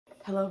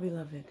Hello,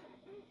 beloved.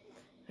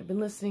 I've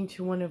been listening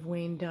to one of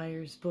Wayne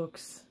Dyer's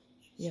books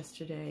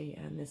yesterday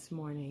and this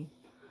morning.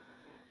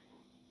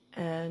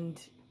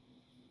 And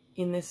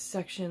in this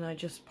section, I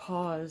just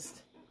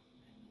paused.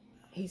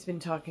 He's been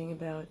talking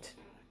about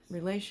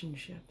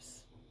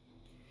relationships.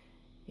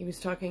 He was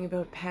talking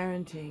about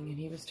parenting, and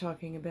he was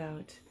talking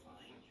about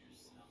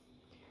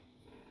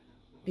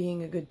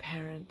being a good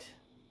parent.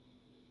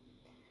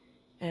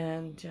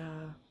 And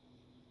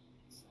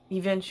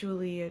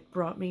eventually it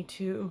brought me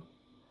to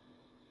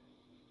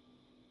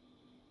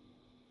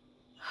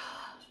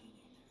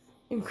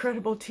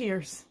incredible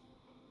tears.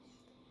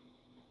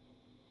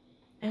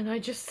 And I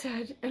just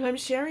said, and I'm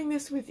sharing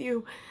this with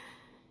you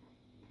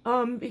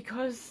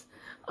because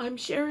I'm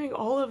sharing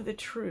all of the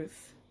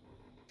truth.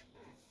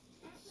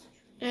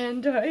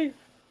 And I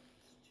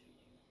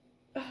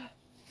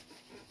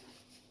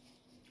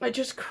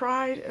just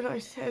cried and I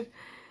said,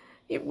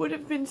 it would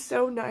have been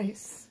so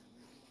nice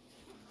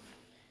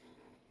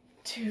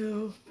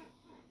to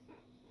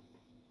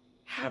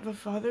have a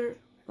father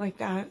like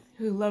that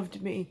who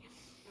loved me,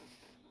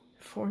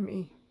 for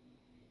me,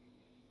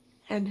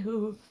 and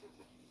who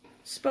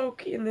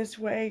spoke in this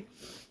way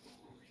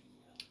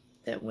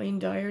that Wayne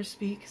Dyer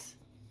speaks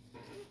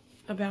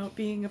about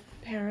being a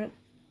parent.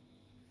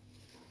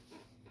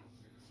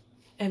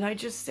 And I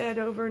just said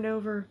over and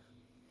over,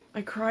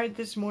 I cried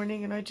this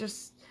morning and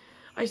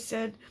I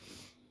said,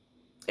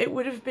 it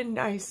would have been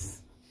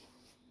nice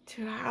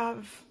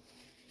to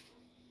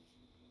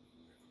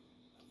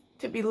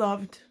be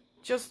loved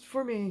just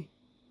for me.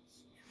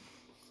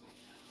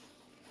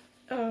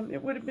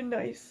 It would have been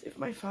nice if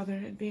my father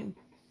had been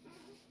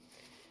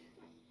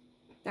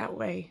that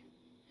way.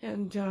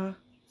 And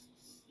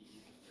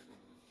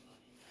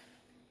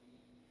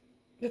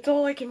that's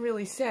all I can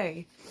really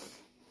say.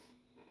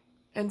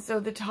 And so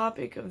the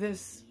topic of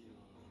this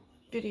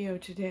video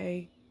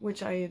today,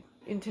 which I had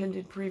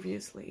intended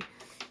previously,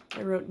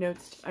 I wrote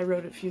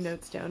a few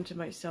notes down to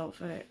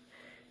myself.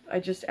 I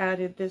just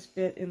added this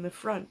bit in the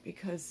front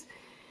because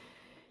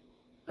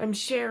I'm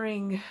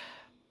sharing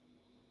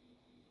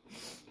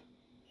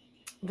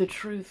the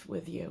truth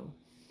with you.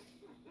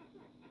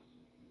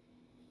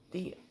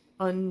 The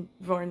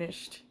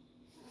unvarnished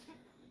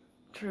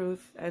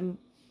truth, and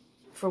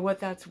for what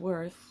that's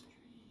worth,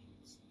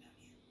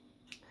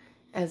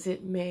 as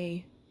it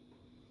may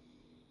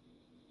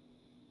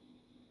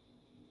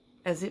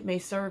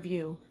serve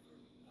you,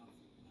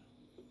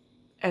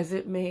 as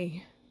it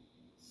may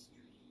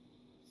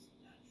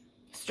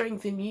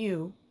strengthen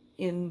you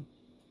in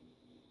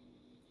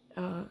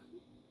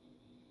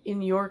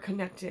your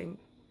connecting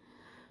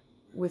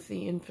with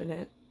the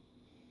infinite,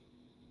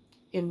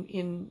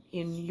 in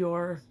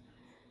your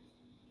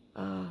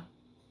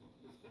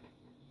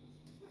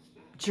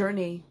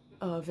journey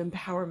of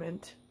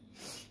empowerment.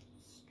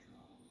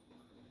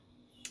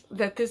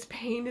 That this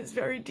pain is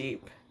very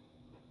deep,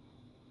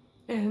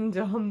 and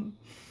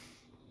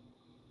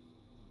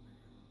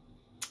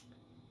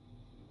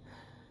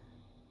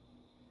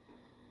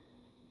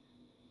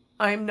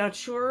I'm not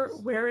sure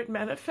where it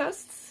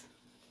manifests.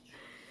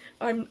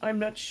 I'm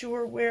not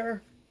sure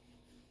where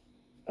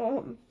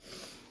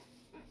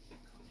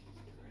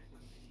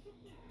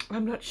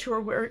I'm not sure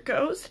where it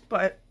goes,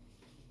 but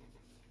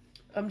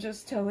I'm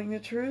just telling the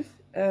truth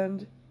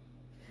and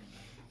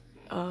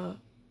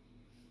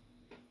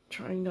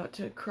trying not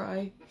to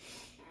cry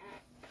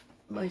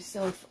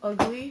myself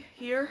ugly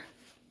here.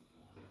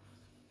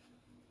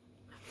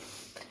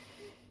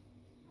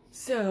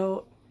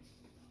 So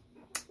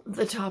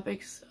the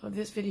topics of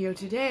this video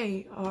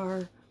today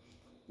are: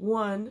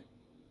 1,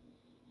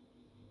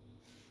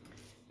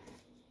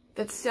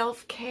 that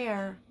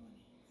self-care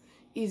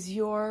is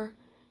your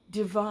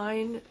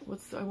divine,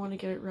 I want to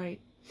get it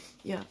right.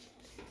 Yeah.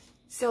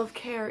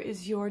 Self-care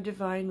is your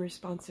divine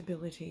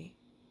responsibility.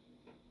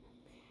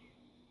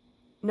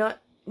 Not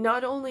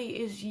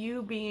only is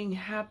you being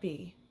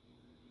happy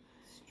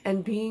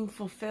and being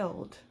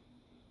fulfilled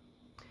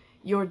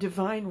your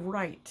divine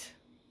right,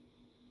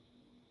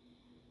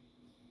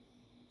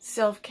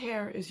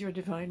 self-care is your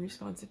divine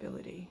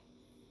responsibility.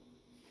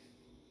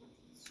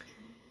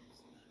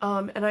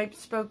 And I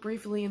spoke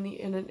briefly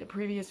in a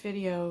previous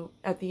video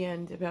at the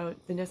end about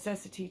the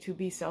necessity to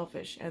be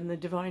selfish and the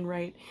divine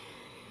right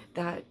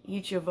that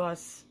each of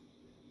us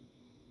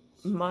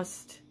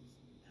must,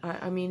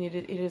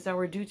 it is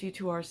our duty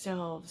to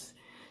ourselves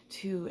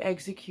to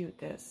execute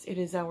this. It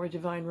is our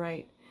divine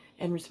right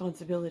and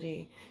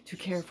responsibility to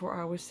care for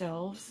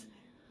ourselves,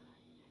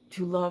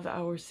 to love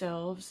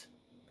ourselves,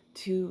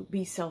 to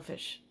be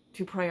selfish,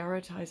 to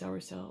prioritize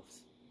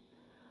ourselves.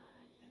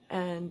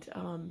 And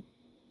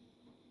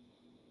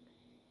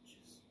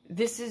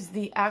this is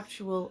the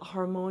actual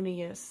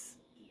harmonious,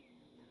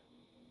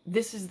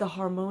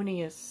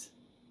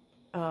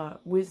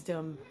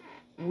 wisdom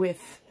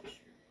with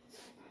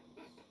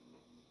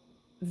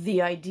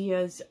the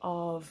ideas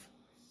of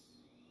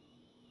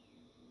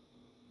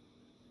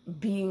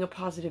being a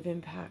positive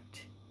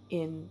impact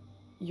in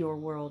your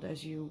world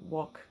as you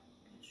walk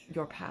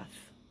your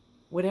path.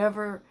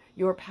 Whatever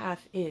your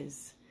path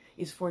is,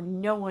 is for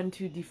no one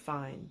to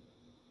define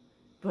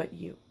but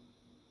you.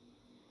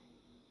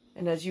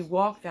 And as you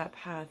walk that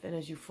path, and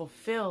as you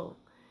fulfill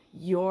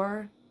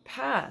your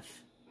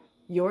path,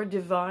 your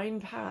divine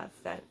path,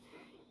 that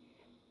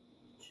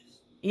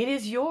it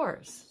is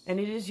yours, and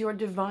it is your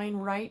divine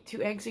right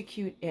to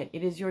execute it.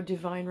 It is your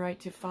divine right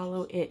to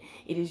follow it.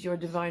 It is your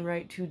divine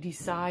right to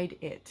decide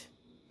it.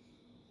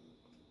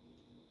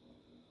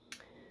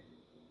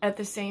 At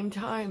the same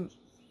time,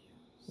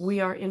 we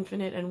are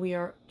infinite and we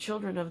are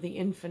children of the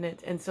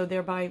infinite, and so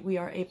thereby we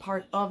are a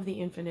part of the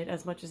infinite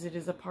as much as it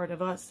is a part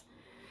of us.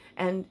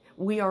 And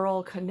we are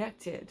all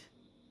connected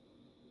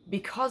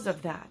because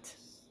of that.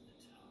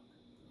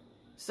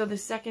 So the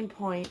second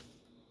point,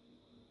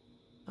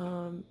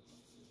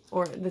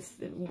 or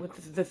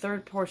the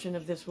third portion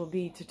of this will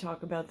be to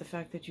talk about the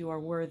fact that you are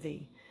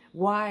worthy.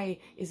 Why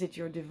is it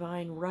your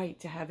divine right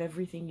to have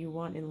everything you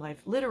want in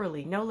life?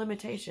 Literally, no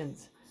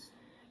limitations.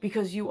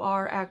 Because you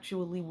are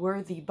actually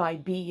worthy by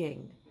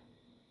being.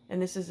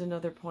 And this is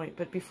another point.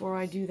 But before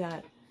I do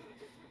that,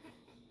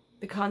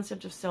 the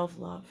concept of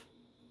self-love.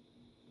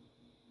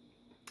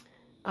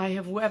 I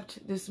have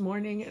wept this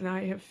morning and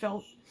I have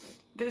felt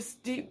this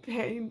deep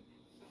pain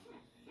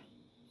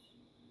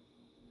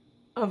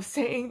of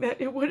saying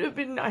that it would have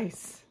been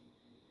nice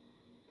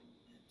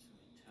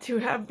to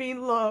have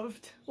been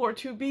loved, or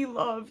to be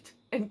loved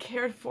and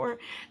cared for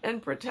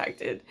and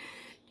protected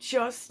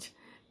just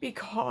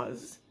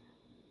because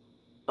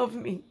of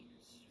me.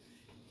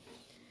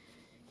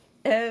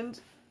 And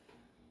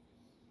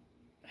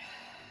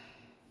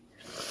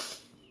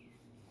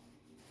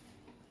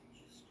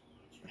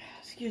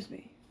excuse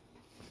me.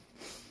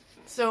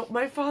 So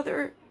my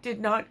father did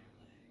not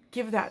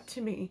give that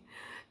to me,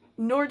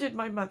 nor did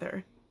my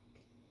mother.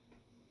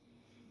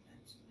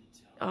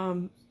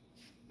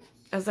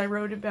 As I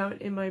wrote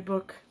about in my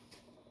book,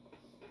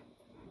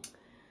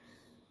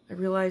 I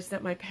realized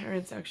that my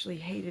parents actually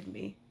hated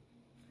me.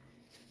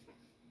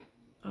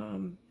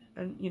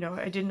 And, you know,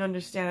 I didn't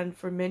understand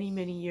for many,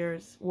 many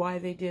years why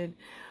they did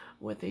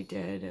what they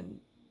did. And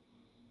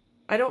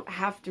I don't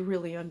have to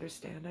really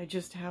understand. I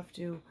just have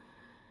to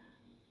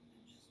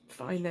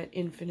find that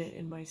infinite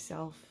in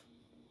myself.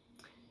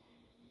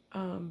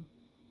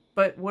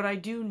 But what I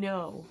do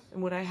know,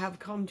 and what I have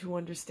come to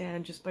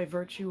understand just by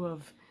virtue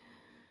of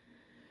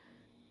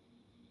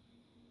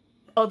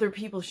other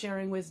people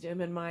sharing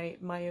wisdom and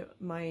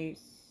my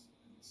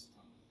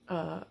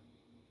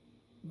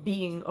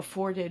being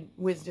afforded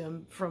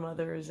wisdom from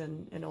others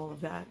and all of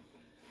that,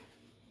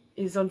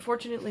 is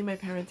unfortunately my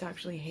parents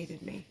actually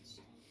hated me.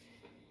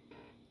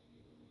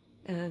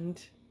 And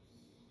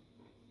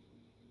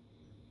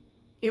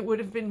it would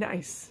have been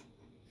nice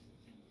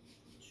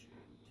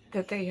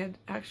that they had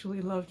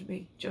actually loved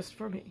me just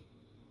for me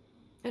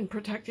and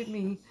protected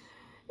me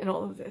in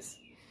all of this.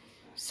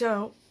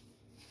 So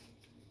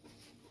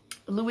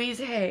Louise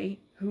Hay,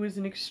 who is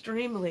an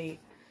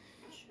extremely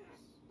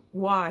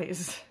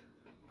wise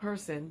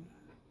person,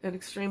 an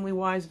extremely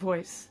wise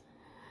voice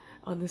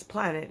on this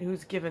planet,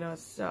 who's given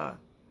us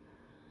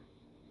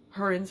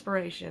her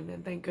inspiration,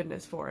 and thank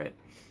goodness for it.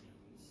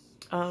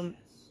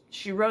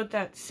 She wrote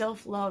that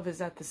self-love is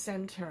at the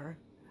center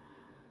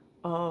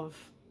of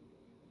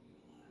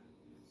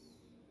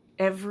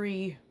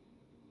every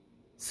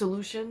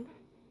solution,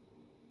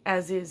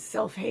 as is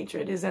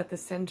self-hatred is at the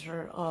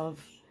center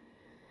of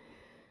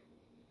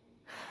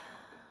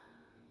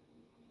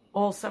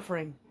all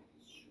suffering,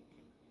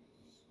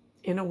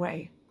 in a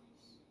way.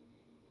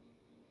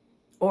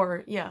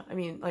 Or, yeah, I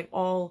mean, like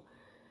all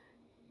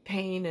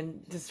pain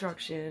and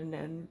destruction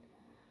and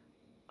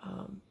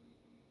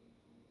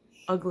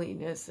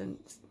ugliness and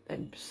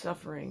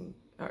suffering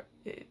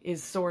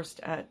is sourced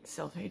at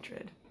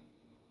self-hatred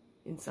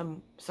in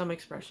some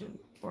expression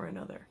or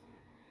another.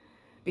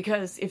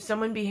 Because if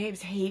someone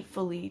behaves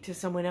hatefully to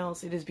someone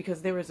else, it is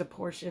because there is a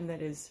portion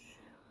that is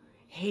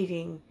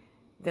hating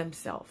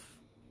themselves.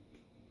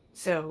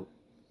 So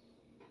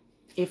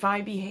if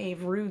I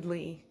behave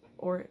rudely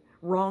or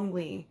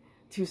wrongly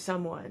to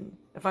someone,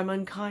 if I'm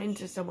unkind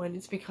to someone,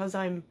 it's because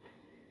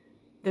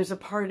there's a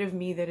part of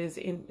me that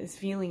is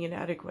feeling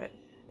inadequate.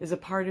 There's a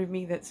part of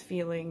me that's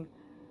feeling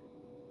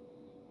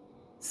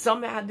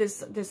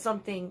there's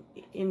something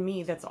in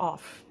me that's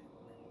off.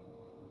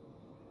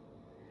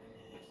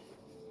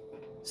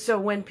 So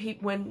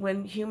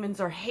when humans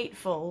are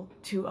hateful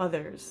to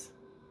others,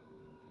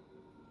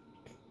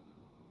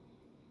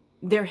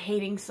 they're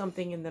hating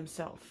something in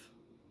themselves.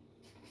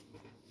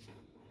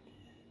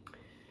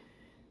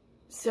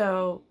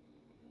 So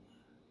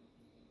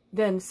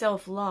then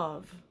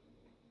self-love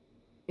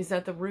is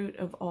at the root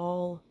of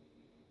all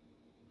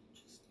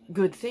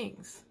good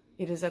things.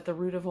 It is at the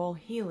root of all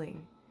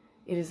healing.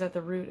 It is at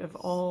the root of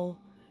all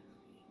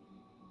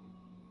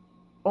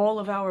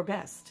of our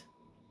best.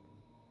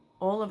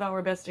 All of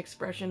our best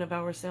expression of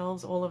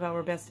ourselves, all of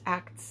our best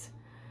acts,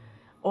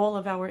 all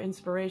of our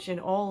inspiration,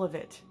 all of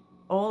it.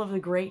 All of the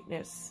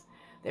greatness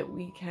that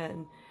we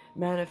can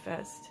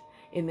manifest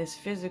in this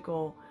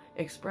physical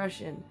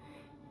expression,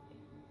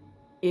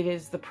 it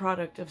is the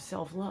product of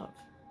self-love.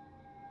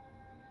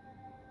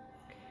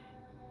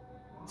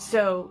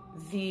 So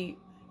the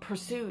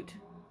pursuit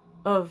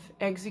of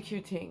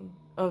executing,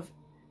 of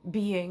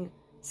being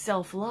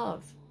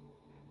self-love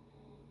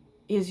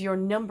is your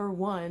number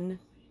one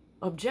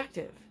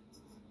objective.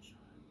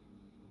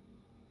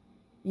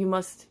 You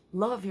must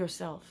love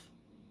yourself,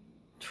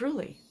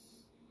 truly,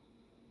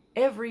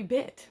 every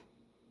bit.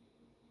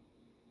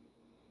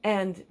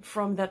 And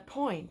from that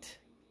point,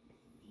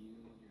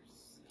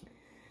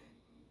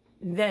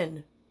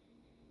 then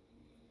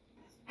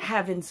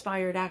have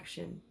inspired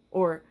action,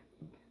 or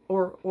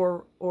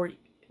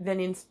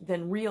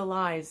then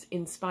realize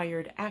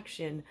inspired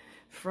action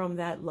from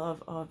that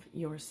love of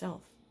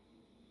yourself.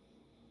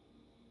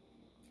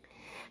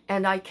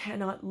 And I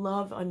cannot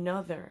love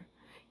another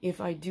if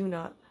I do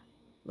not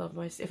love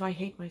myself. If I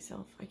hate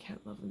myself, I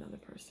can't love another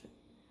person,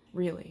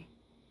 really.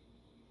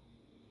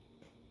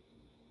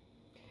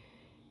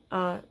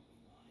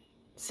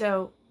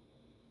 So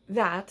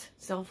that,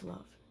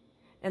 self-love.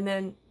 And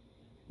then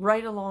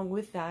right along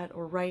with that,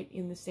 or right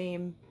in the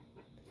same,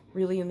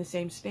 really in the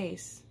same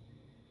space,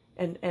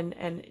 and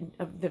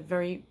the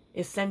very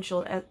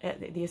essential,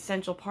 the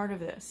essential part of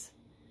this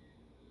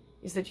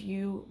is that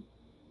you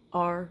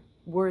are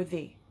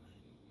worthy.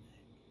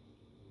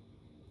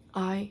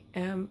 I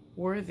am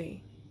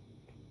worthy.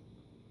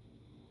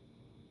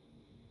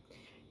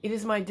 It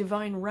is my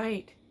divine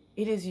right.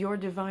 It is your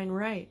divine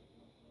right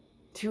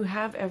to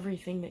have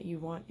everything that you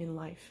want in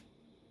life.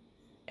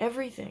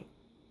 Everything.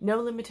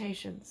 No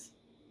limitations.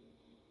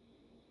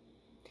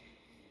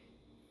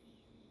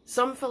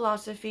 Some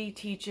philosophy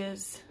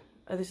teaches,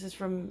 this is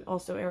from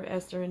also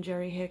Esther and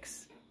Jerry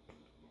Hicks,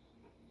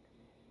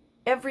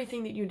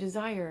 everything that you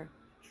desire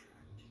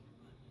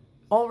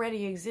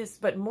already exists,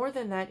 but more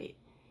than that,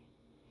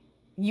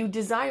 you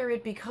desire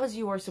it because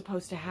you are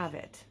supposed to have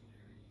it.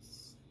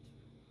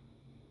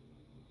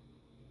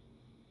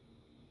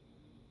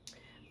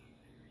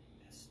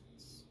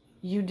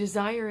 You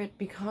desire it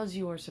because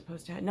you are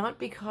supposed to have it, not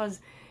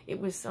because it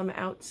was some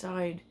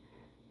outside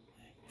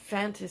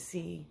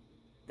fantasy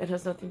that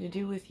has nothing to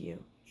do with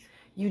you.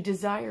 You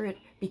desire it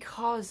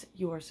because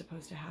you are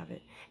supposed to have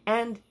it,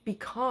 and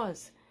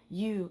because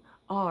you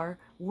are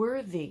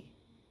worthy.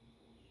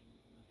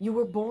 You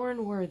were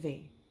born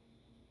worthy.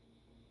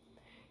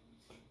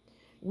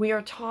 We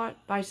are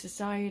taught by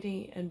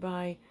society and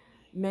by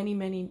many,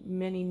 many,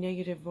 many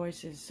negative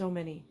voices, so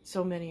many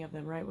of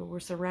them, right? We're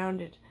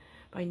surrounded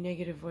by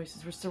negative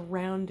voices. We're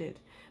surrounded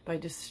by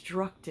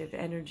destructive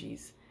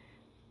energies.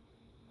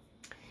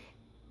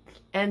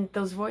 And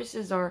those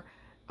voices are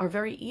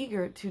very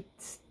eager to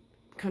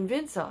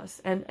convince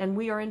us, and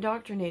we are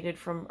indoctrinated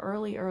from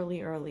early,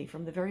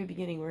 from the very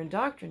beginning. We're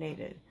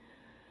indoctrinated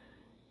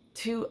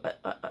to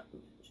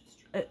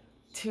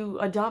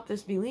adopt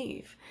this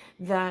belief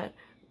that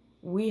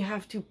we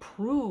have to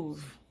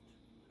prove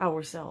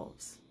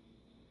ourselves.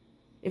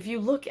 If you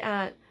look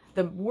at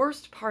the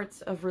worst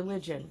parts of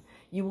religion,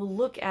 you will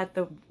look at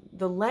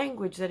the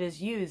language that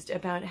is used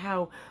about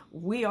how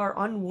we are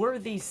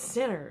unworthy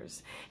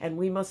sinners and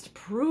we must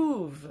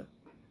prove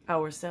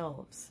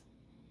ourselves.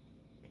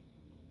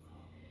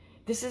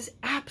 This is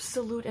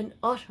absolute and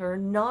utter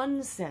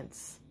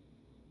nonsense.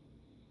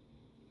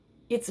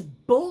 It's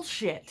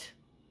bullshit.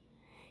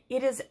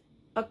 It is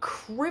a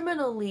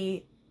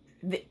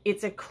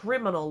it's a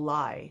criminal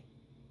lie.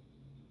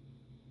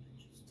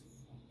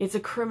 It's a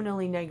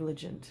criminally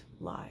negligent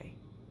lie.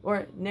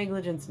 Or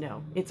negligence,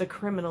 no. It's a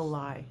criminal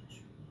lie.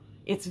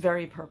 It's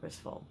very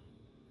purposeful.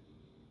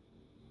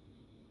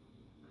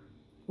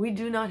 We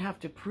do not have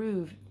to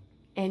prove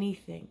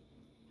anything.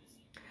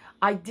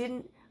 I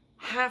didn't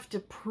have to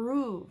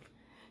prove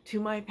to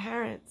my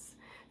parents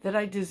that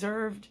I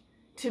deserved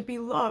to be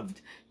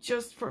loved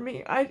just for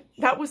me.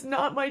 That was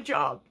not my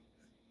job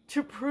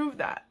to prove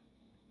that.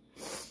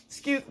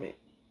 Excuse me.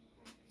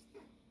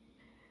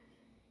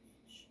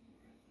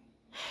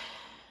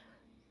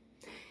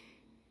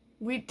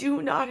 We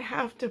do not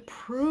have to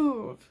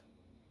prove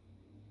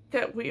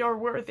that we are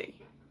worthy.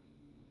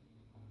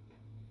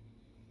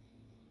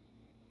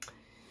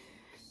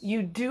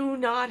 You do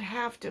not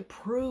have to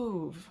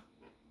prove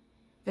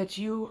that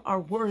you are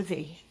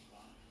worthy.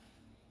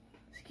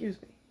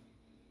 Excuse me.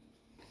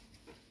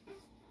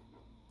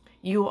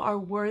 You are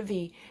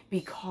worthy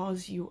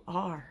because you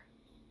are.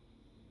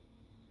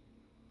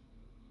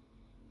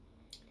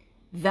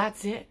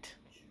 That's it.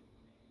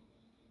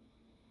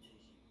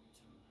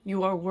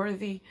 You are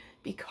worthy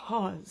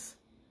because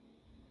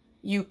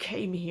you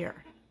came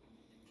here.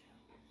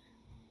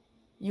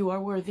 You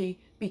are worthy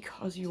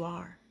because you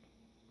are.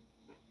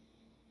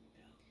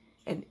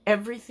 And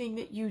everything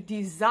that you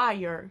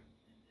desire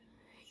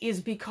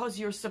is because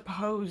you're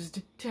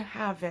supposed to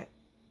have it.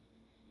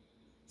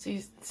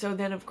 So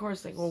then, of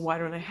course, like, well, why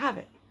don't I have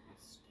it?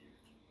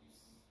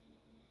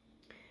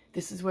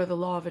 This is where the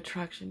law of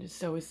attraction is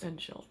so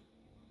essential.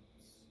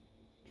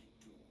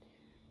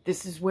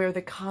 This is where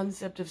the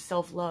concept of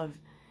self-love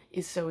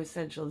is so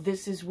essential.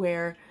 This is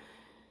where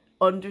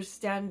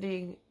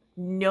understanding,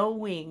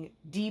 knowing,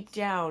 deep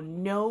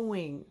down,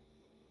 knowing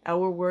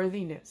our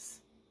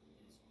worthiness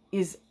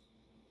is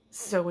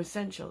so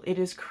essential. It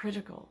is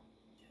critical.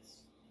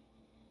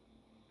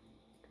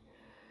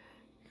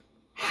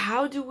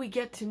 how do we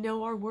get to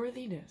know our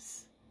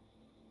worthiness?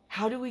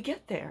 How do we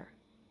get there?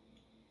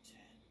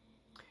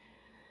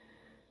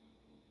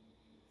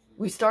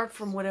 We start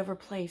from whatever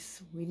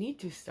place we need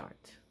to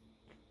start.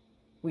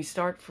 We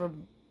start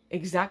from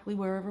exactly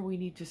wherever we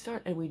need to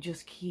start, and we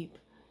just keep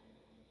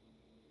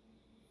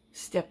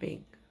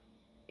stepping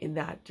in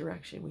that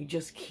direction. We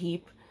just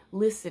keep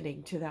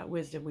listening to that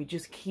wisdom. We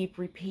just keep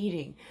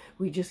repeating.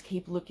 We just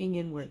keep looking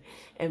inward,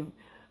 and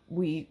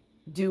we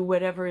do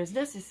whatever is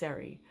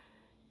necessary,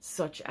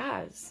 such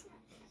as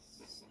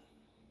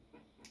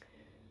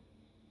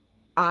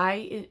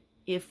I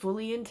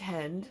fully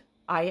intend,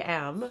 I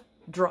am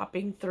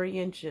dropping 3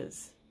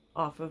 inches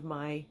off of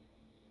my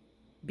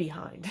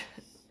behind.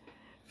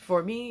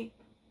 For me,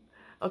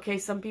 okay,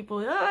 some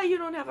people, you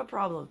don't have a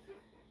problem.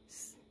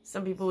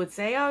 Some people would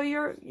say, oh,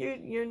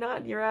 you're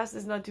not, your ass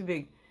is not too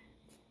big.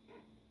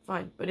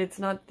 Fine, but it's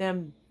not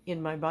them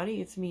in my body,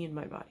 it's me in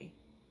my body.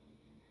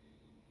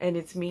 And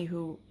it's me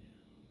who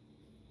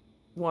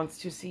wants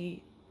to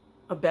see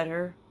a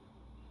better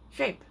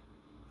shape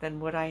than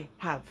what I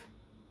have.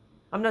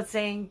 I'm not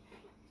saying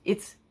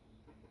it's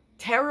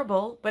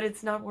terrible, but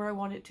it's not where I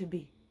want it to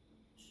be.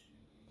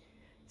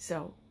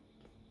 So,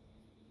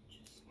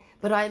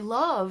 but I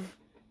look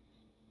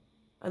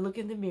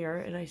in the mirror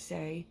and I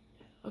say,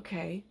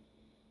 okay,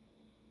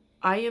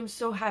 I am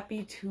so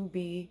happy to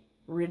be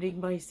ridding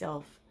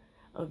myself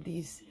of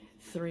these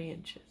 3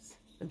 inches.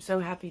 I'm so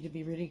happy to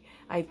be ridding.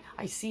 I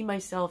see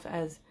myself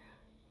as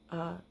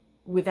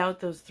without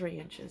those 3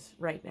 inches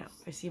right now.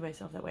 I see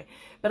myself that way.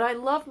 But I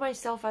love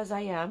myself as I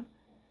am,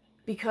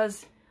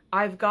 because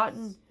I've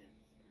gotten,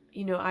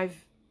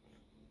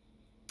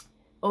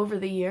 over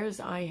the years,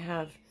 I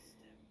have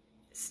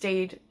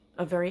stayed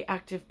a very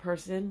active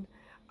person.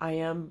 I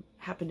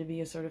happen to be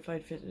a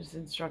certified fitness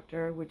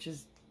instructor, which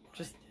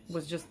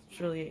was just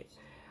really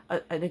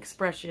an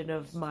expression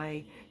of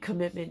my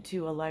commitment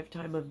to a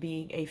lifetime of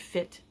being a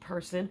fit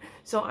person.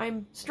 So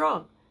I'm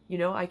strong.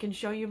 I can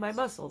show you my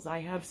muscles. I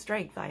have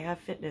strength. I have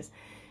fitness.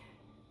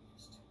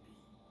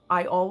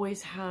 I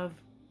always have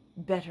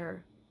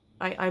better.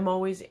 I'm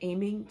always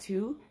aiming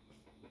to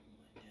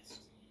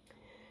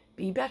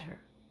be better.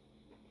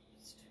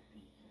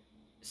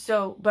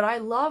 So, but I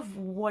love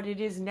what it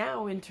is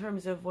now in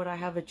terms of what I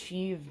have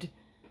achieved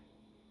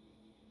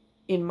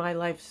in my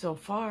life so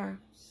far.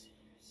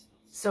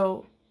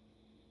 So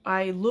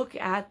I look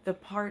at the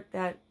part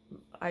that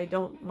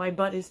my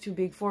butt is too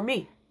big for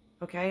me.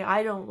 Okay?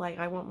 I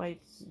want my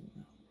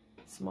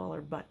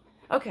smaller butt.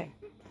 Okay.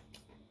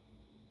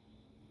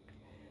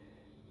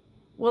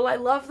 Well, I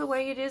love the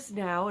way it is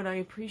now, and I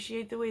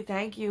appreciate the way,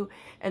 thank you.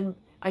 And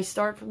I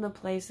start from the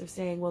place of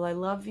saying, well, I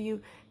love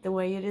you the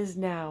way it is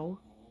now.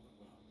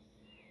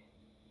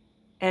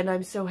 And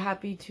I'm so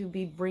happy to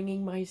be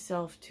bringing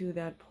myself to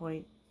that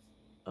point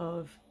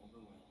of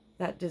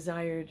that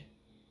desired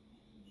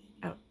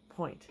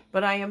point.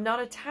 But I am not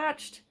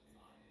attached.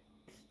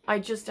 I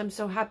just am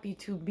so happy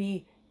to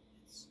be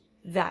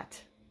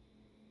that.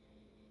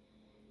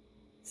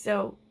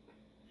 So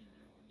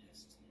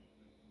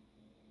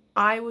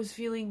I was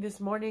feeling this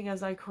morning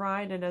as I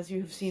cried, and as you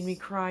have seen me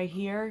cry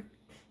here,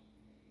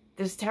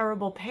 this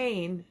terrible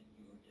pain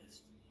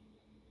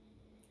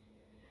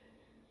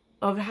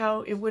of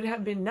how it would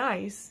have been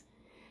nice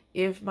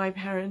if my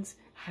parents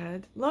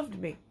had loved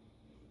me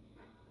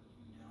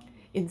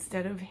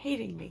instead of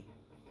hating me.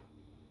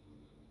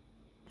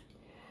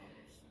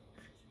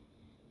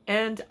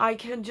 And I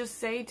can just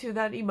say to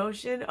that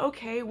emotion,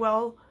 okay,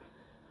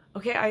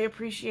 I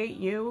appreciate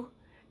you,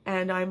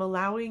 and I'm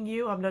allowing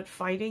you. I'm not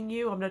fighting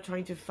you. I'm not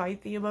trying to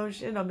fight the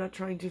emotion. I'm not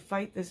trying to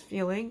fight this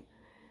feeling.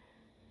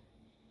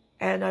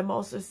 And I'm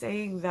also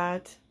saying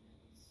that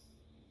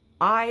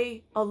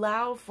I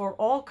allow for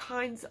all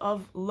kinds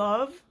of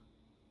love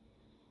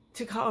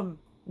to come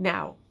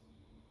now.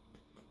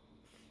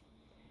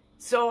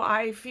 So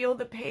I feel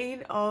the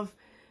pain of,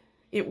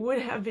 it would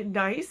have been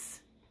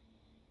nice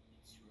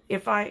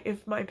if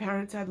my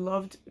parents had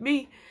loved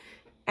me,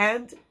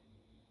 and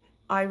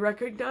I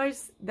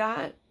recognize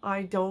that.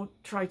 I don't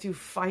try to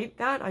fight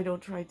that. I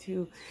don't try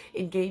to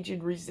engage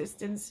in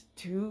resistance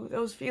to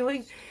those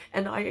feelings.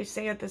 And I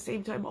say at the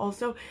same time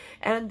also,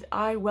 and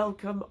I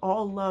welcome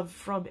all love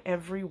from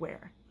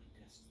everywhere.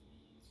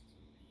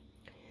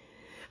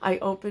 I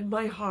open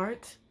my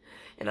heart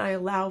and I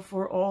allow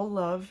for all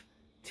love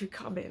to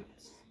come in.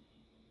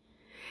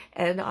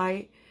 And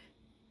I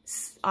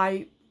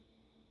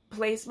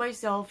place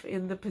myself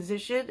in the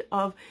position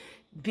of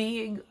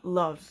being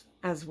love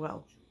as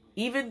well.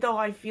 Even though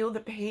I feel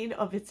the pain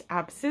of its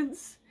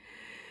absence,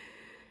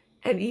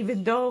 and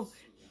even though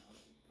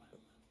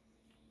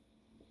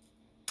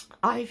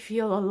I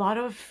feel a lot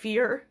of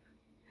fear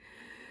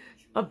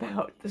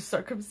about the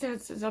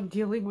circumstances I'm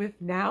dealing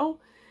with now,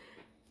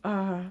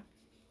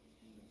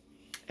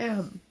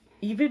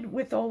 even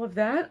with all of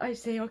that, I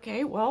say,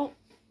 okay, well,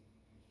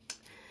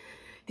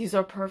 these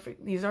are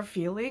perfect, these are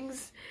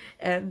feelings,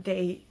 and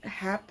they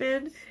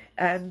happen,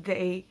 and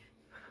they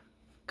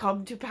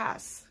come to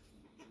pass.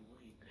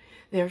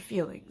 Their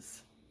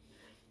feelings.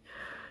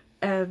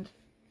 And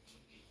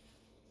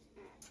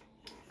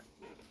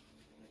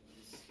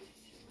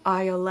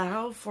I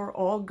allow for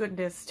all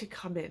goodness to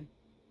come in.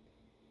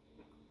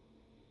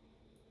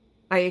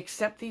 I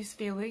accept these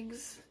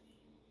feelings,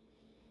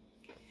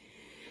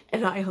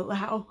 and I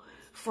allow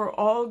for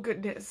all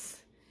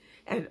goodness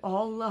and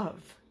all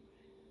love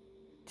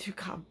to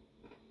come.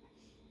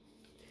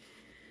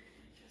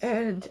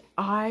 And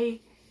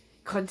I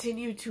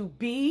continue to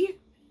be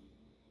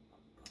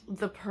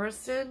the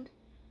person.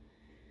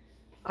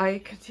 I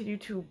continue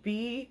to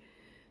be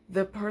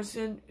the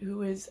person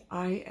who is,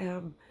 I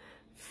am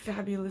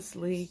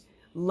fabulously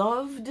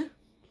loved.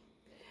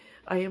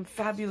 I am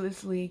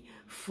fabulously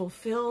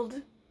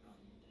fulfilled.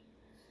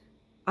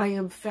 I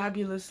am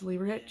fabulously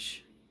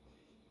rich.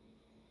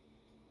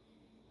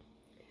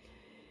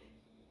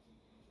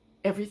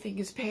 Everything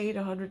is paid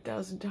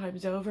 100,000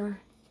 times over.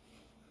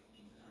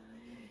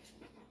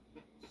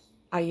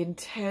 I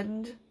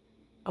intend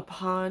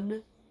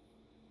upon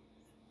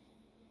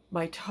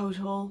my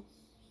total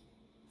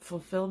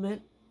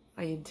fulfillment.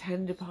 I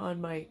intend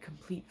upon my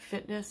complete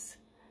fitness.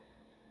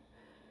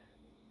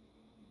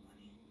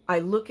 I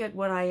look at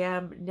what I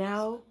am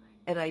now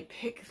and I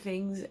pick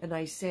things and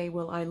I say,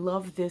 well, I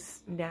love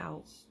this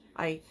now.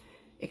 I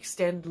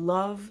extend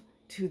love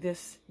to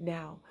this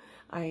now.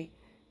 I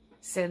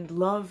send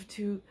love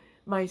to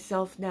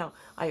myself now.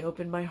 I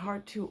open my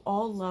heart to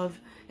all love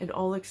and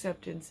all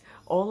acceptance,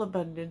 all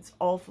abundance,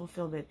 all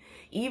fulfillment,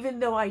 even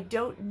though I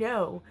don't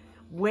know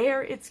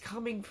where it's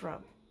coming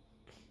from.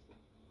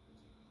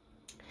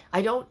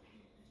 I don't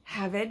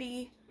have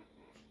any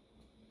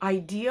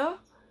idea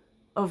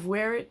of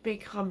where it may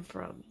come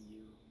from.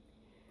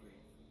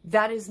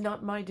 That is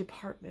not my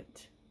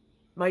department.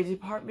 My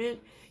department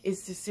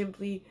is to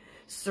simply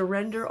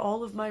surrender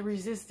all of my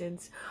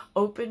resistance,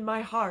 open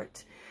my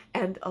heart,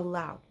 and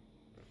allow.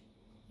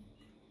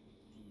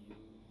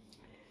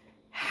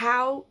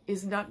 How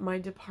is not my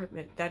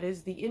department. That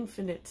is the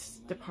infinite's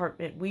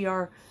department. We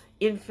are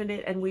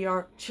infinite and we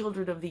are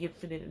children of the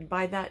infinite. And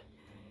by that,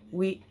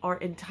 we are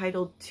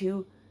entitled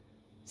to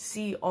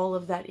see all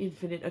of that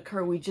infinite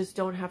occur. We just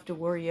don't have to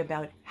worry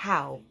about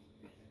how.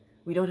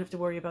 We don't have to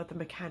worry about the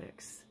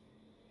mechanics.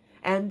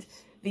 And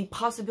the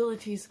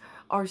possibilities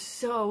are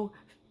so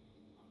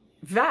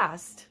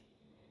vast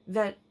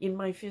that in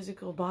my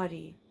physical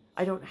body,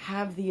 I don't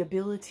have the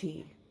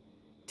ability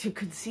to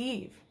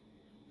conceive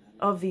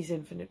of these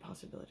infinite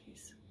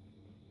possibilities.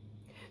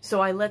 So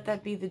I let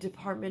that be the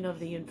department of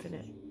the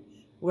infinite,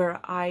 where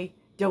I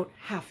don't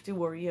have to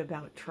worry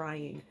about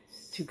trying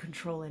to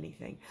control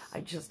anything.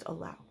 I just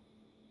allow.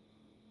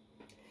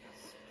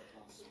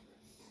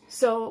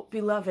 So,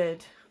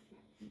 beloved,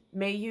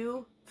 may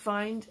you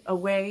find a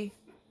way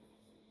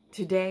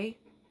today,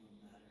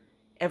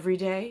 every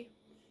day,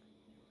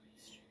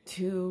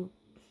 to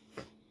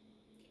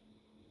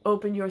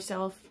open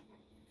yourself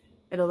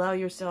and allow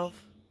yourself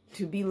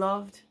to be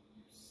loved.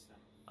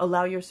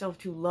 Allow yourself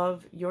to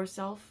love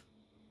yourself.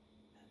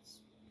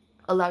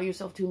 Allow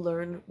yourself to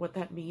learn what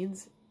that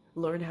means.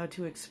 Learn how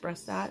to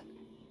express that.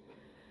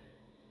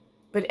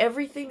 But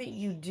everything that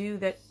you do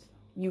that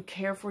you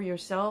care for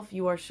yourself,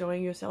 you are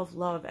showing yourself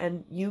love.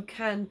 And you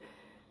can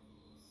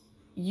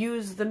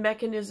use the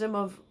mechanism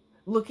of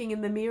looking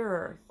in the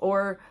mirror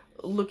or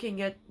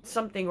looking at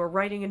something or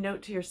writing a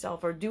note to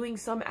yourself or doing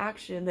some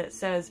action that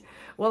says,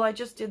 well, I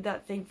just did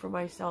that thing for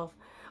myself.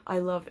 I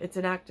love, it's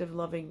an act of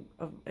loving,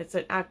 it's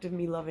an act of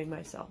me loving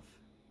myself.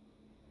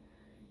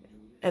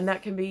 And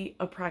that can be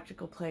a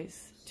practical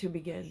place to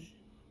begin.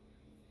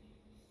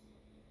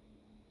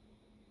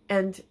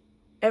 And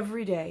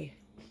every day,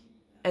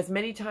 as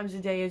many times a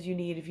day as you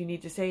need, if you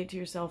need to say it to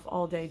yourself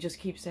all day, just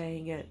keep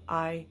saying it.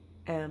 I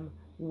am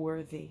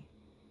worthy.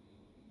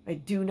 I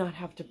do not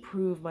have to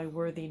prove my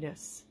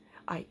worthiness.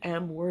 I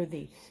am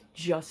worthy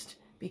just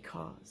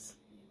because.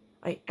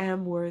 I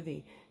am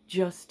worthy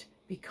just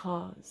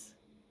because.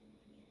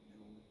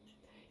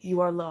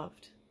 You are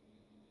loved.